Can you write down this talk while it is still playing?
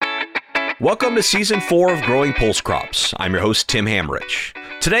Welcome to Season 4 of Growing Pulse Crops. I'm your host, Tim Hamrich.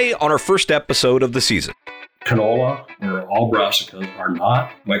 Today, on our first episode of the season. Canola or all brassicas are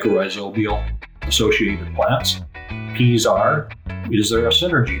not mycorrhizal associated plants. Peas are. Is there a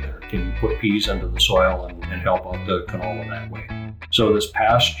synergy there? Can you put peas into the soil and help out the canola that way? So this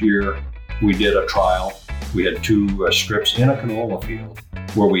past year, we did a trial. We had two strips in a canola field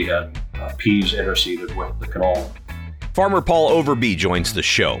where we had peas interseeded with the canola. Farmer Paul Overby joins the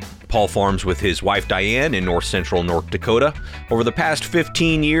show. Paul farms with his wife Diane in north central North Dakota. Over the past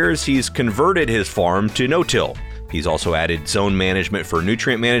 15 years, he's converted his farm to no-till. He's also added zone management for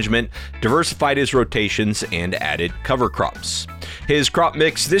nutrient management, diversified his rotations, and added cover crops. His crop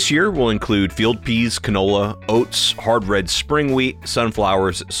mix this year will include field peas, canola, oats, hard red spring wheat,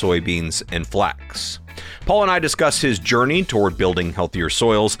 sunflowers, soybeans, and flax. Paul and I discuss his journey toward building healthier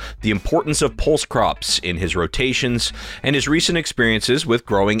soils, the importance of pulse crops in his rotations, and his recent experiences with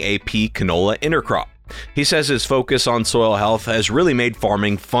growing a pea canola intercrop. He says his focus on soil health has really made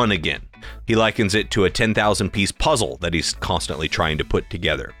farming fun again. He likens it to a 10,000-piece puzzle that he's constantly trying to put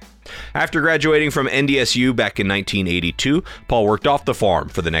together. After graduating from NDSU back in 1982, Paul worked off the farm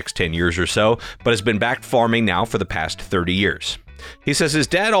for the next 10 years or so, but has been back farming now for the past 30 years. He says his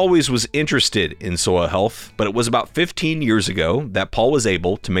dad always was interested in soil health, but it was about 15 years ago that Paul was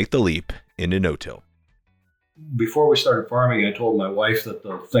able to make the leap into no-till. Before we started farming, I told my wife that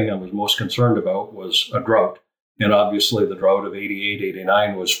the thing I was most concerned about was a drought. And obviously the drought of 88,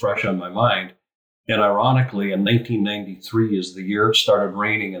 89 was fresh on my mind. And ironically, in 1993 is the year it started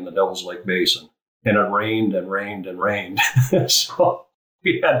raining in the Devil's Lake Basin. And it rained and rained and rained. So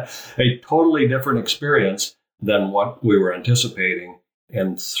we had a totally different experience than what we were anticipating.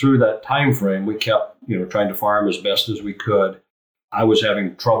 And through that time frame, we kept, trying to farm as best as we could. I was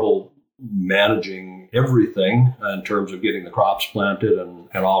having trouble managing everything in terms of getting the crops planted and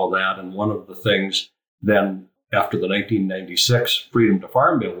all of that. And one of the things then after the 1996 Freedom to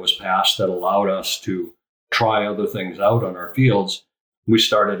Farm Bill was passed that allowed us to try other things out on our fields, we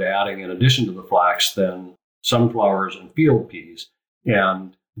started adding, in addition to the flax, then sunflowers and field peas.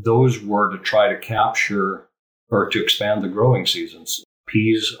 And those were to try to capture or to expand the growing seasons.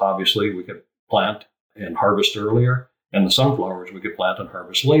 Peas, obviously, we could plant and harvest earlier, and the sunflowers we could plant and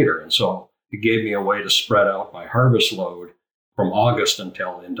harvest later. And so it gave me a way to spread out my harvest load from August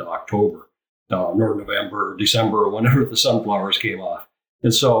until into October, or November, or December, or whenever the sunflowers came off.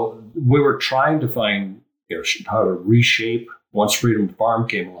 And so we were trying to find how to reshape, once Freedom to Farm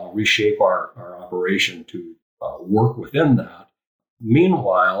came along, reshape our operation to work within that.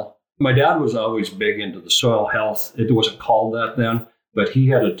 Meanwhile, my dad was always big into the soil health. It wasn't called that then, but he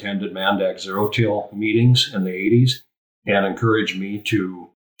had attended Mandak Zero-Till meetings in the 80s and encouraged me to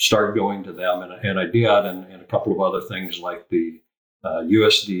start going to them. And I did, and a couple of other things like the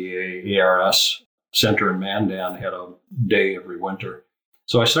USDA ARS Center in Mandan had a day every winter.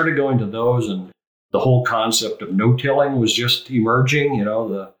 So I started going to those, and the whole concept of no-tilling was just emerging.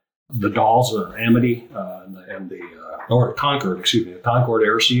 The Dolls, the Amity, and the Concord, the Concord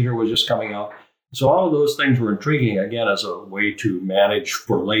air seeder was just coming out. So all of those things were intriguing, again, as a way to manage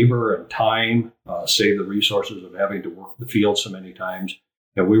for labor and time, save the resources of having to work the field so many times.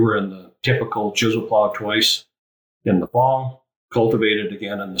 And we were in the typical chisel plow twice in the fall, cultivated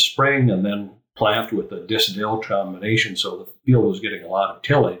again in the spring, and then plant with the disc-dill combination. So the field was getting a lot of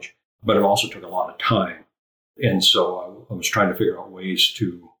tillage, but it also took a lot of time. And so I was trying to figure out ways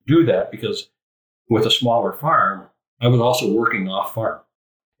to do that, because with a smaller farm, I was also working off farm.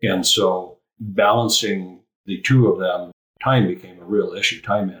 And so balancing the two of them, time became a real issue,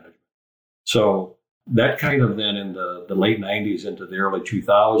 time management. So that kind of then in the late 90s into the early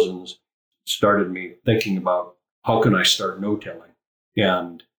 2000s started me thinking about how can I start no-tilling?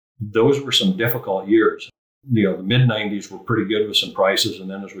 And those were some difficult years. The mid 90s were pretty good with some prices. And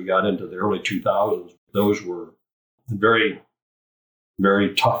then as we got into the early 2000s, those were very,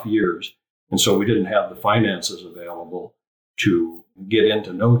 very tough years. And so we didn't have the finances available to get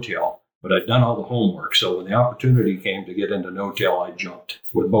into no-till, but I'd done all the homework. So when the opportunity came to get into no-till, I jumped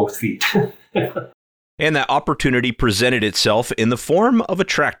with both feet. And that opportunity presented itself in the form of a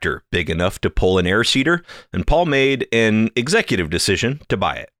tractor big enough to pull an air seeder, and Paul made an executive decision to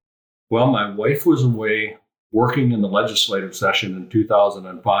buy it. Well, my wife was away working in the legislative session in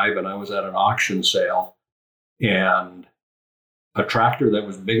 2005, and I was at an auction sale, and a tractor that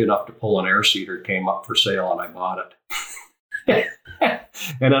was big enough to pull an air seeder came up for sale, and I bought it.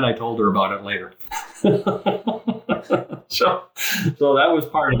 And then I told her about it later. So that was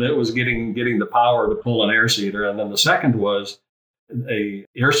part of it, was getting the power to pull an air seeder. And then the second was a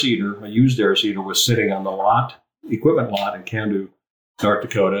used air seeder was sitting on the equipment lot in Candu North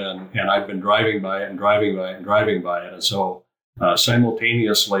Dakota, and I'd been driving by it and driving by it and driving by it. And so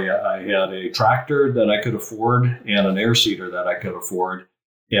simultaneously, I had a tractor that I could afford and an air seeder that I could afford.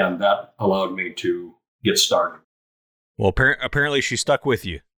 And that allowed me to get started. Well, apparently she stuck with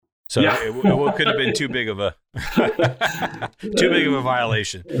you. So yeah. it could have been too big of a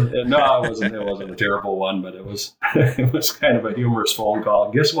violation. No, it wasn't a terrible one, but it was kind of a humorous phone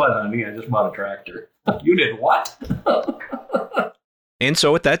call. Guess what, honey? I just bought a tractor. You did what? And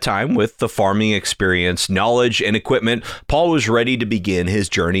so at that time, with the farming experience, knowledge, and equipment, Paul was ready to begin his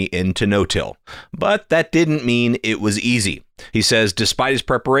journey into no-till. But that didn't mean it was easy. He says despite his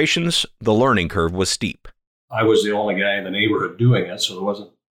preparations, the learning curve was steep. I was the only guy in the neighborhood doing it, so there wasn't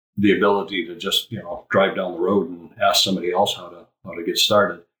the ability to just, drive down the road and ask somebody else how to get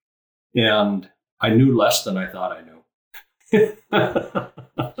started. And I knew less than I thought I knew.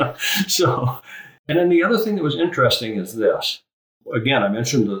 So, and then the other thing that was interesting is this. Again, I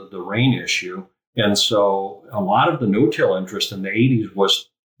mentioned the rain issue. And so a lot of the no-till interest in the 80s was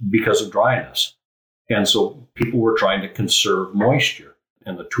because of dryness. And so people were trying to conserve moisture,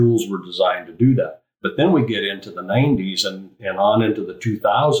 and the tools were designed to do that. But then we get into the 90s and on into the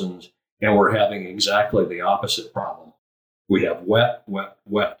 2000s, and we're having exactly the opposite problem. We have wet, wet,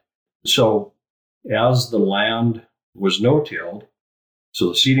 wet. So as the land was no-tilled, so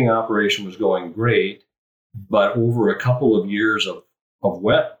the seeding operation was going great, but over a couple of years of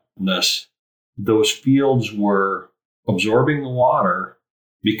wetness, those fields were absorbing the water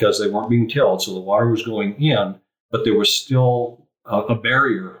because they weren't being tilled. So the water was going in, but there was still a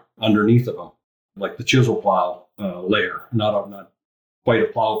barrier underneath of them, like the chisel plow layer, not quite a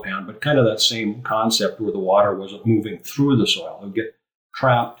plow pan, but kind of that same concept where the water wasn't moving through the soil. It would get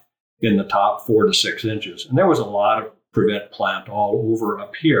trapped in the top 4 to 6 inches. And there was a lot of prevent plant all over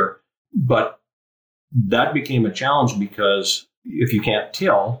up here, but that became a challenge because if you can't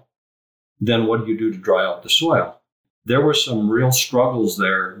till, then what do you do to dry out the soil? There were some real struggles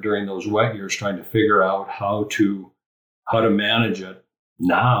there during those wet years trying to figure out how to manage it.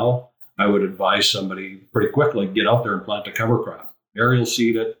 Now, I would advise somebody pretty quickly, get out there and plant a cover crop. Aerial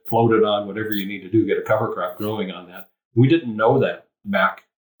seed it, float it on, whatever you need to do, get a cover crop growing on that. We didn't know that back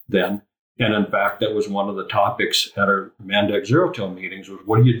then. And in fact, that was one of the topics at our Mandag Zero-Till meetings was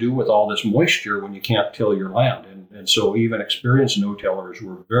what do you do with all this moisture when you can't till your land? And so even experienced no-tillers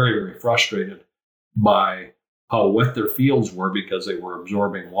were very, very frustrated by how wet their fields were because they were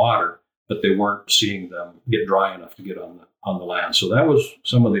absorbing water, but they weren't seeing them get dry enough to get on the land. So that was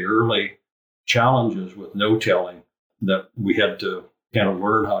some of the early challenges with no-tilling that we had to kind of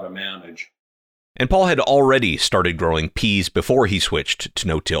learn how to manage. And Paul had already started growing peas before he switched to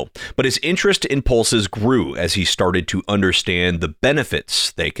no-till, but his interest in pulses grew as he started to understand the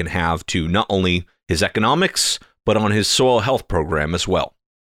benefits they can have to not only his economics, but on his soil health program as well.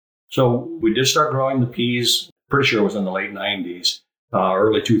 So we did start growing the peas, pretty sure it was in the late 90s,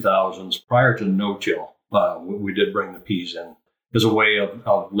 early 2000s, prior to no-till. We did bring the peas in as a way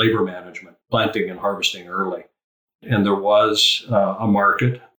of labor management, planting and harvesting early. And there was a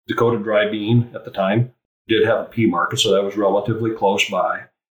market. Dakota Dry Bean at the time did have a pea market, so that was relatively close by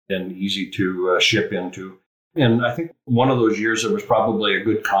and easy to ship into. And I think one of those years there was probably a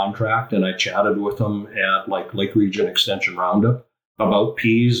good contract, and I chatted with them at like Lake Region Extension Roundup about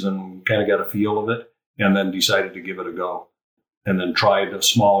peas and kind of got a feel of it, and then decided to give it a go. And then tried a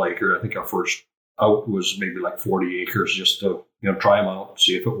small acre. I think our first out was maybe like 40 acres just to try them out,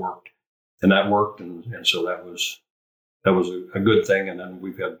 see if it worked. And that worked, and so that was a good thing. And then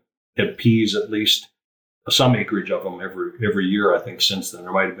we've had peas, at least some acreage of them every year, I think, since then.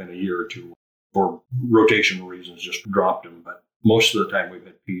 There might have been a year or two for rotational reasons, just dropped them. But most of the time we've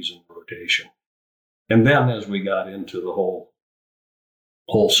had peas in rotation. And then as we got into the whole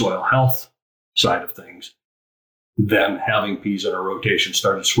soil health side of things, then having peas in our rotation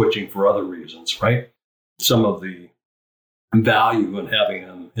started switching for other reasons, right? Some of the value in having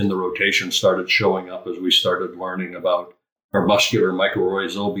them in the rotation started showing up as we started learning about our muscular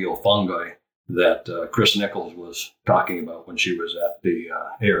mycorrhizobial fungi that Chris Nichols was talking about when she was at the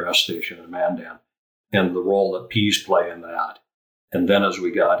ARS station in Mandan, and the role that peas play in that. And then as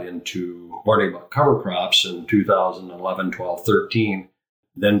we got into learning about cover crops in 2011, 12, 13,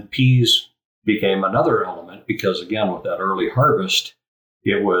 then peas became another element because, again, with that early harvest,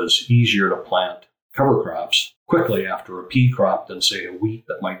 it was easier to plant cover crops quickly after a pea crop than, say, a wheat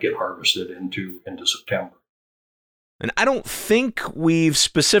that might get harvested into September. And I don't think we've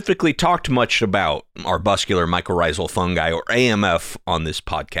specifically talked much about arbuscular mycorrhizal fungi, or AMF, on this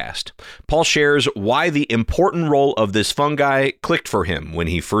podcast. Paul shares why the important role of this fungi clicked for him when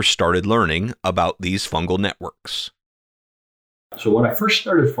he first started learning about these fungal networks. So when I first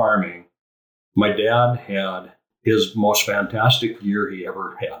started farming, my dad had his most fantastic year he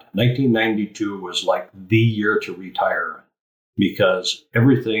ever had. 1992 was like the year to retire because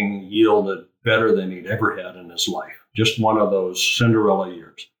everything yielded better than he'd ever had in his life. Just one of those Cinderella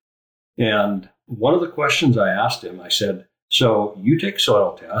years. And one of the questions I asked him, I said, so you take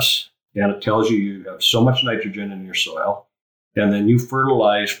soil tests and it tells you have so much nitrogen in your soil, and then you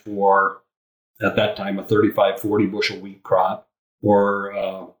fertilize for, at that time, a 35, 40 bushel wheat crop or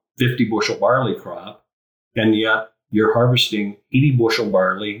a 50 bushel barley crop, and yet you're harvesting 80 bushel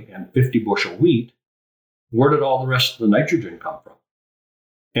barley and 50 bushel wheat. Where did all the rest of the nitrogen come from?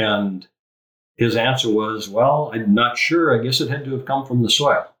 And his answer was, well, I'm not sure. I guess it had to have come from the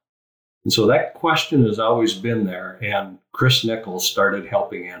soil. And so that question has always been there, and Chris Nichols started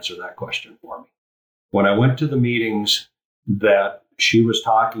helping answer that question for me. When I went to the meetings that she was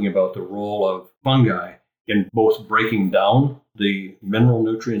talking about the role of fungi in both breaking down the mineral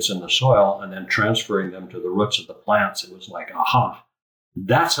nutrients in the soil and then transferring them to the roots of the plants, it was like, aha,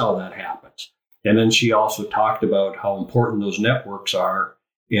 that's how that happens. And then she also talked about how important those networks are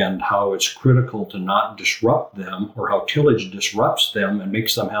and how it's critical to not disrupt them, or how tillage disrupts them and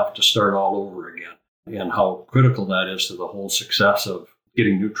makes them have to start all over again, and how critical that is to the whole success of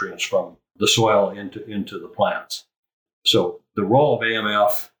getting nutrients from the soil into the plants. So the role of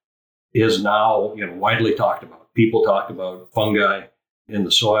AMF is now widely talked about. People talk about fungi in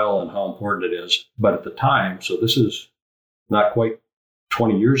the soil and how important it is. But at the time, so this is not quite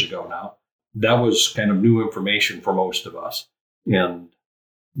 20 years ago now, that was kind of new information for most of us. And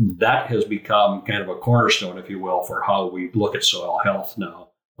that has become kind of a cornerstone, if you will, for how we look at soil health now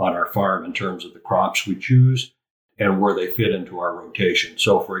on our farm in terms of the crops we choose and where they fit into our rotation.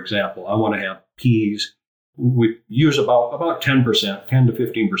 So, for example, I want to have peas. We use about 10%, 10 to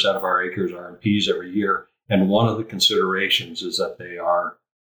 15% of our acres are in peas every year. And one of the considerations is that they are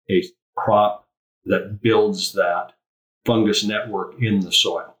a crop that builds that fungus network in the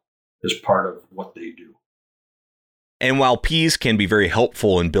soil as part of what they do. And while peas can be very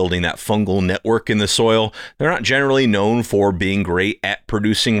helpful in building that fungal network in the soil, they're not generally known for being great at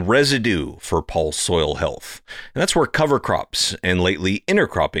producing residue for Paul's soil health. And that's where cover crops and lately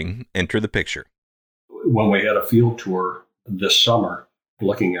intercropping enter the picture. When we had a field tour this summer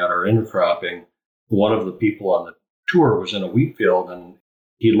looking at our intercropping, one of the people on the tour was in a wheat field, and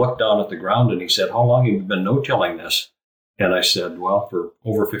he looked down at the ground and he said, how long have you been no-tilling this? And I said, well, for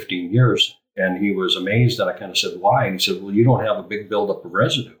over 15 years. And he was amazed, and I kind of said, why? And he said, well, you don't have a big buildup of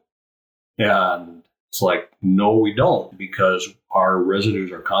residue. And it's like, no, we don't, because our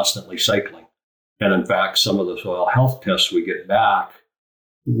residues are constantly cycling. And in fact, some of the soil health tests we get back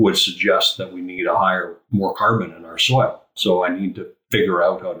would suggest that we need more carbon in our soil. So I need to figure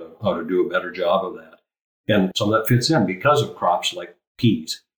out how to do a better job of that. And some of that fits in because of crops like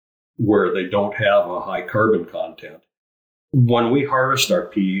peas, where they don't have a high carbon content. When we harvest our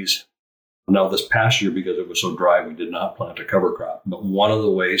peas, now this past year, because it was so dry, we did not plant a cover crop. But one of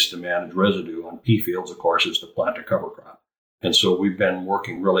the ways to manage residue on pea fields, of course, is to plant a cover crop. And so we've been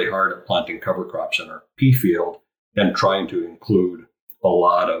working really hard at planting cover crops in our pea field and trying to include a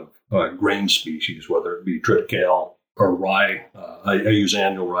lot of grain species, whether it be triticale or rye. I use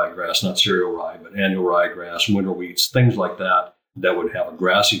annual ryegrass, not cereal rye, but annual ryegrass, winter wheats, things like that would have a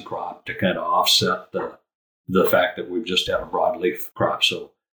grassy crop to kind of offset the fact that we've just had a broadleaf crop.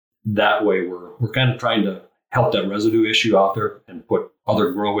 So that way we're kind of trying to help that residue issue out there and put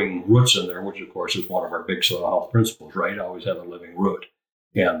other growing roots in there, which of course is one of our big soil health principles, right? Always have a living root.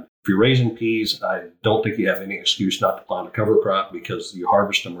 And if you're raising peas, I don't think you have any excuse not to plant a cover crop, because you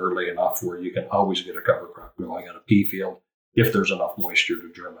harvest them early enough where you can always get a cover crop growing on a pea field if there's enough moisture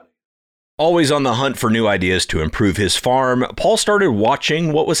to germinate. Always on the hunt for new ideas to improve his farm, Paul started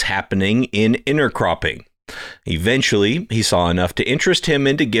watching what was happening in intercropping. Eventually, he saw enough to interest him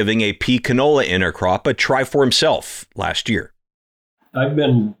into giving a pea canola intercrop a try for himself last year. I've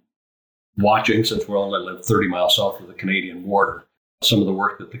been watching, since we only live 30 miles south of the Canadian border, some of the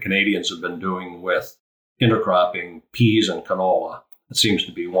work that the Canadians have been doing with intercropping peas and canola. It seems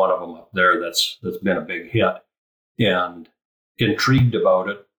to be one of them up there that's been a big hit, and intrigued about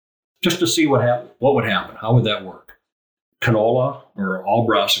it just to see what would happen. How would that work? Canola, or all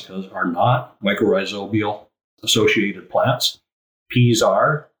brassicas, are not mycorrhizal associated plants. Peas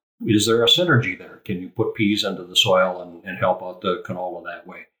are. Is there a synergy there? Can you put peas into the soil and help out the canola that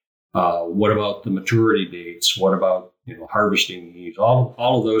way? What about the maturity dates? What about harvesting ease? All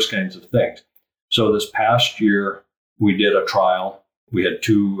of those kinds of things. So this past year, we did a trial. We had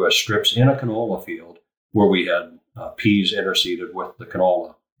 2 strips in a canola field where we had peas interseeded with the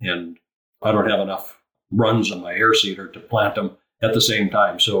canola. And I don't have enough runs on my air seeder to plant them at the same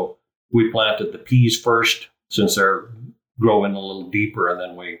time. So we planted the peas first, since they're growing a little deeper, and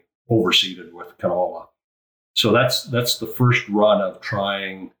then we overseeded with canola. So that's the first run of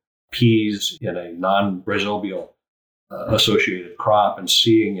trying peas in a non-rhizobial associated crop and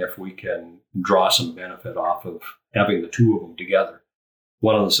seeing if we can draw some benefit off of having the two of them together.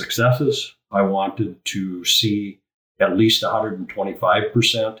 One of the successes, I wanted to see at least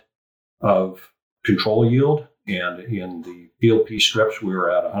 125% of control yield. And in the field pea strips, we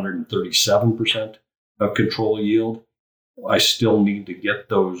were at 137% of control yield. I still need to get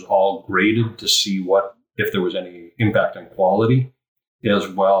those all graded to see if there was any impact on quality, as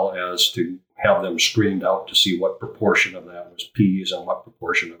well as to have them screened out to see what proportion of that was peas and what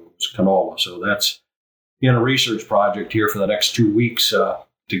proportion of it was canola. So that's in a research project here for the next 2 weeks to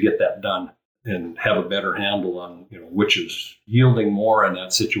get that done and have a better handle on which is yielding more in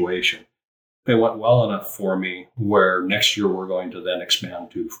that situation. It went well enough for me where next year we're going to then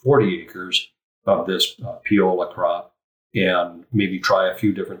expand to 40 acres of this Piola crop and maybe try a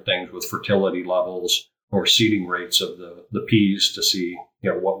few different things with fertility levels or seeding rates of the peas to see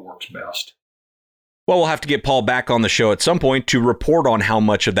what works best. Well, we'll have to get Paul back on the show at some point to report on how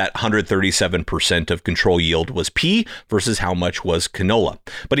much of that 137% of control yield was pea versus how much was canola.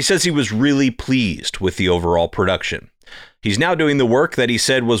 But he says he was really pleased with the overall production. He's now doing the work that he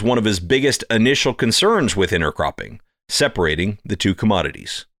said was one of his biggest initial concerns with intercropping, separating the two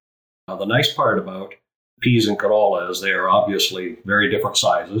commodities. Now, the nice part about peas and canola is they are obviously very different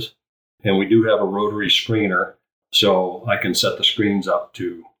sizes. And we do have a rotary screener, so I can set the screens up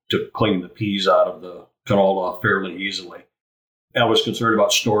to clean the peas out of the canola fairly easily. I was concerned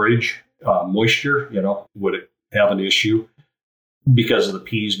about storage, moisture, would it have an issue because of the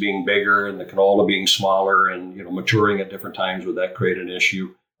peas being bigger and the canola being smaller and, maturing at different times? Would that create an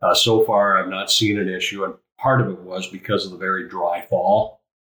issue? So far, I've not seen an issue. And part of it was because of the very dry fall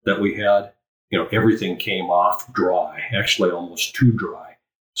that we had. Everything came off dry, actually almost too dry.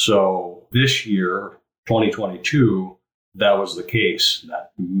 So this year, 2022, that was the case.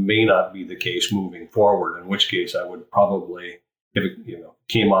 That may not be the case moving forward, in which case I would probably, if it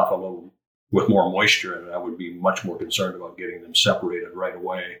came off a little with more moisture in it, I would be much more concerned about getting them separated right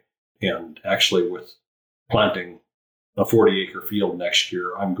away. And actually with planting a 40-acre field next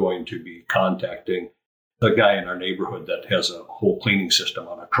year, I'm going to be contacting a guy in our neighborhood that has a whole cleaning system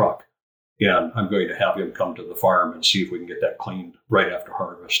on a truck. And I'm going to have him come to the farm and see if we can get that cleaned right after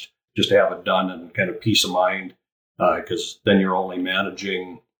harvest, just to have it done and kind of peace of mind, because then you're only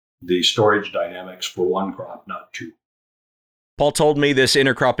managing the storage dynamics for one crop, not two. Paul told me this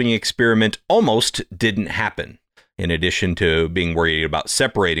intercropping experiment almost didn't happen. In addition to being worried about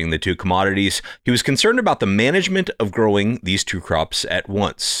separating the two commodities, he was concerned about the management of growing these two crops at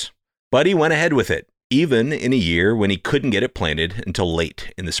once. But he went ahead with it, even in a year when he couldn't get it planted until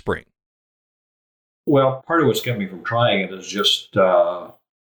late in the spring. Well, part of what's kept me from trying it is just the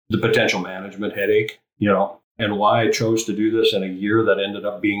potential management headache, and why I chose to do this in a year that ended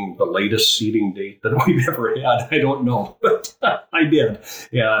up being the latest seeding date that we've ever had. I don't know, but I did.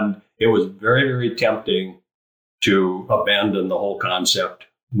 And it was very, very tempting to abandon the whole concept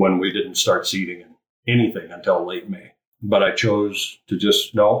when we didn't start seeding anything until late May. But I chose to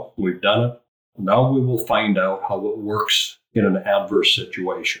just, no, we've done it. Now we will find out how it works in an adverse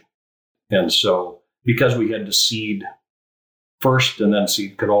situation. And so because we had to seed first and then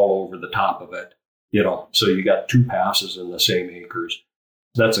seed canola over the top of it, so you got two passes in the same acres.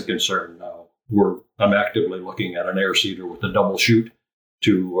 That's a concern now. I'm actively looking at an air seeder with a double chute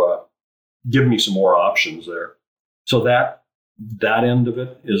to give me some more options there. So that end of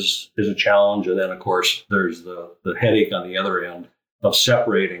it is a challenge. And then, of course, there's the headache on the other end of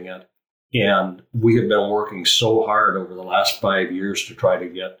separating it. And we have been working so hard over the last 5 years to try to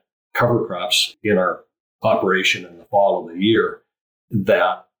get cover crops in our operation in the fall of the year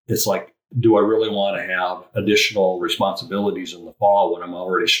that it's like, do I really want to have additional responsibilities in the fall when I'm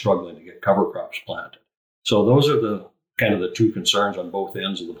already struggling to get cover crops planted? So those are the kind of the two concerns on both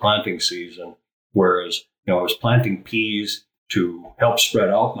ends of the planting season. Whereas, I was planting peas to help spread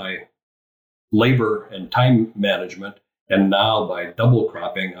out my labor and time management. And now by double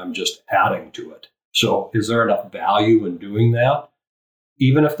cropping, I'm just adding to it. So is there enough value in doing that?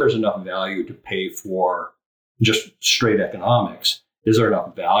 Even if there's enough value to pay for just straight economics, is there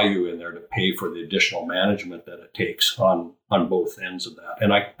enough value in there to pay for the additional management that it takes on both ends of that?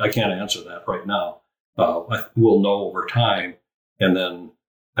 And I can't answer that right now. We'll know over time. And then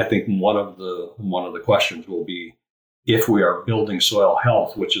I think one of the questions will be, if we are building soil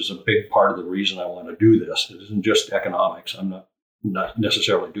health, which is a big part of the reason I want to do this, it isn't just economics. I'm not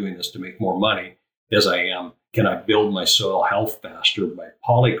necessarily doing this to make more money, as I am can I build my soil health faster by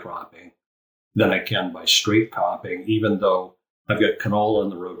polycropping than I can by straight cropping, even though I've got canola in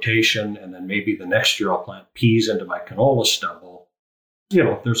the rotation, and then maybe the next year I'll plant peas into my canola stubble.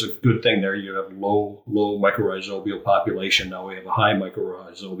 There's a good thing there. You have low mycorrhizal population. Now we have a high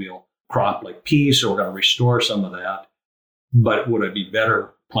mycorrhizal crop like peas, so we're going to restore some of that. But would I be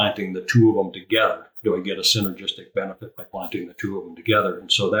better planting the two of them together? Do I get a synergistic benefit by planting the two of them together?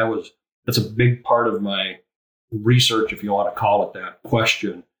 And so that's a big part of my research, if you want to call it that,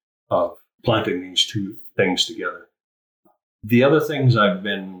 question of planting these two things together. The other things I've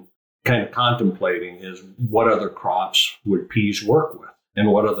been kind of contemplating is what other crops would peas work with and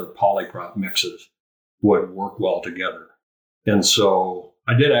what other polycrop mixes would work well together. And so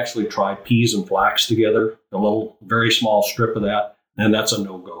I did actually try peas and flax together, a little very small strip of that, and that's a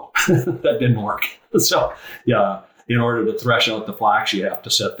no-go. That didn't work. So yeah, in order to thresh out the flax, you have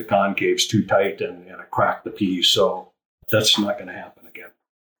to set the concaves too tight and crack the peas. So that's not going to happen again.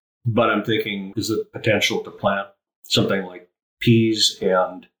 But I'm thinking, is the potential to plant something like peas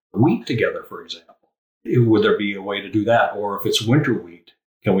and wheat together, for example? Would there be a way to do that? Or if it's winter wheat,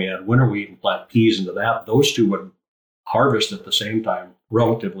 can we add winter wheat and plant peas into that? Those two would harvest at the same time,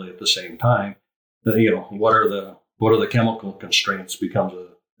 relatively at the same time. What are the chemical constraints becomes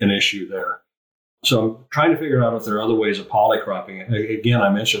an issue there. So I'm trying to figure out if there are other ways of polycropping. Again, I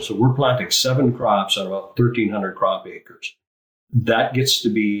mentioned, so we're planting 7 crops on about 1,300 crop acres. That gets to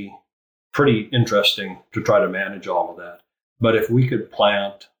be pretty interesting to try to manage all of that. But if we could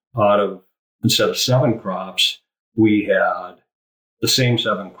plant instead of 7 crops, we had the same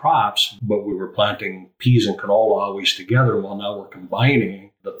 7 crops, but we were planting peas and canola always together. Well, now we're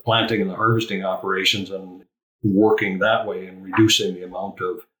combining the planting and the harvesting operations and working that way and reducing the amount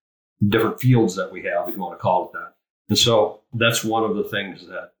of different fields that we have, if you want to call it that. And so that's one of the things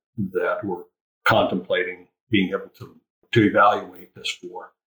that we're contemplating being able to evaluate this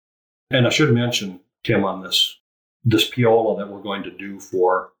for. And I should mention, Tim, on this Piola that we're going to do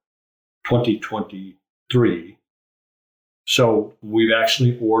for 2023. So we've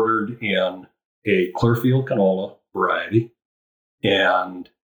actually ordered in a Clearfield canola variety. And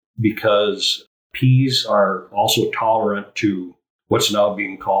because peas are also tolerant to what's now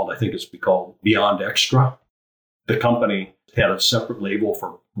being called, I think it's called Beyond Extra, the company had a separate label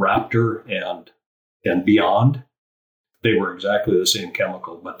for Raptor and Beyond. They were exactly the same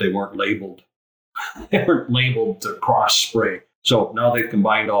chemical, but they weren't labeled. They weren't labeled to cross spray. So now they've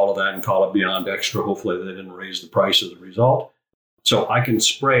combined all of that and call it Beyond Extra. Hopefully they didn't raise the price as a result. So I can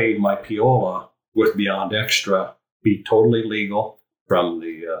spray my Piola with Beyond Extra, be totally legal from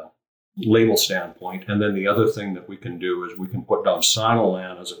the label standpoint. And then the other thing that we can do is we can put down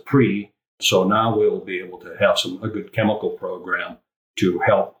Sonolan as a pre. So now we'll be able to have a good chemical program to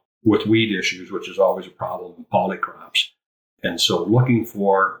help with weed issues, which is always a problem in polycrops. And so looking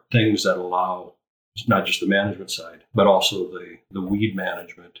for things that allow not just the management side, but also the weed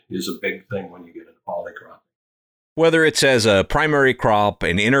management is a big thing when you get into polycropping. Whether it's as a primary crop,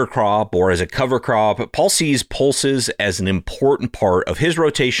 an intercrop, or as a cover crop, Paul sees pulses as an important part of his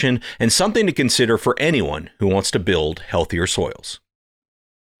rotation and something to consider for anyone who wants to build healthier soils.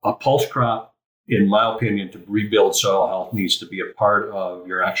 A pulse crop, in my opinion, to rebuild soil health needs to be a part of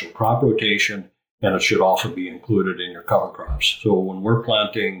your actual crop rotation, and it should also be included in your cover crops. So when we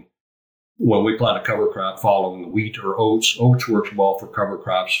plant a cover crop following wheat or oats works well for cover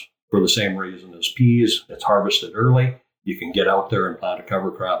crops for the same reason as peas. It's harvested early. You can get out there and plant a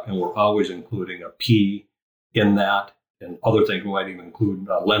cover crop, and we're always including a pea in that, and other things. We might even include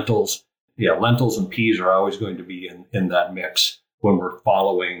lentils. Yeah, lentils and peas are always going to be in that mix when we're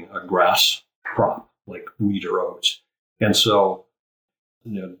following a grass crop like wheat or oats. And so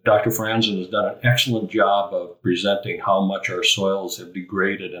Dr. Franzen has done an excellent job of presenting how much our soils have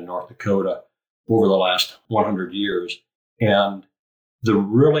degraded in North Dakota over the last 100 years. And the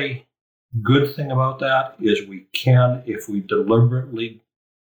really good thing about that is we can, if we deliberately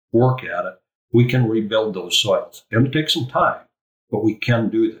work at it, we can rebuild those soils. It'll take some time, but we can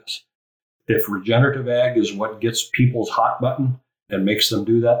do this. If regenerative ag is what gets people's hot button and makes them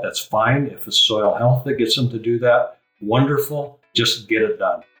do that, that's fine. If it's soil health that gets them to do that, wonderful. Just get it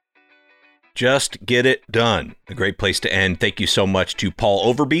done. Just get it done. A great place to end. Thank you so much to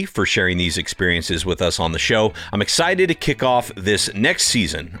Paul Overby for sharing these experiences with us on the show. I'm excited to kick off this next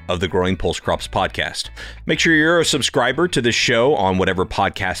season of the Growing Pulse Crops podcast. Make sure you're a subscriber to the show on whatever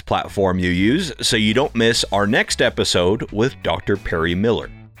podcast platform you use so you don't miss our next episode with Dr. Perry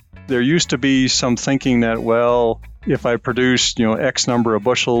Miller. There used to be some thinking that, well, if I produce, X number of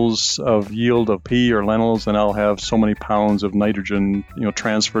bushels of yield of pea or lentils, then I'll have so many pounds of nitrogen,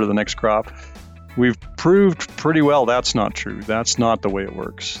 transfer to the next crop. We've proved pretty well that's not true. That's not the way it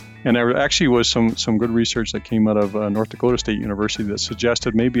works. And there actually was some good research that came out of North Dakota State University that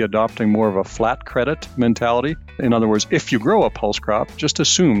suggested maybe adopting more of a flat credit mentality. In other words, if you grow a pulse crop, just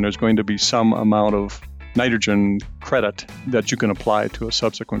assume there's going to be some amount of nitrogen credit that you can apply to a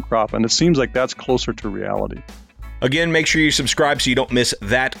subsequent crop. And it seems like that's closer to reality. Again, make sure you subscribe so you don't miss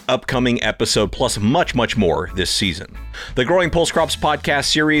that upcoming episode, plus much, much more this season. The Growing Pulse Crops podcast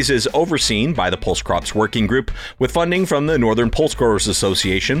series is overseen by the Pulse Crops Working Group with funding from the Northern Pulse Growers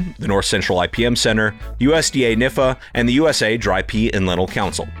Association, the North Central IPM Center, USDA NIFA, and the USA Dry Pea and Lentil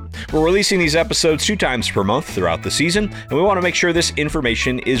Council. We're releasing these episodes 2 times per month throughout the season, and we want to make sure this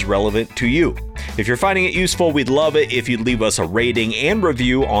information is relevant to you. If you're finding it useful, we'd love it if you'd leave us a rating and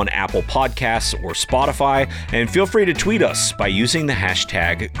review on Apple Podcasts or Spotify, and feel free to tweet us by using the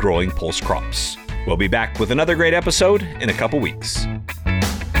hashtag GrowingPulseCrops. We'll be back with another great episode in a couple weeks.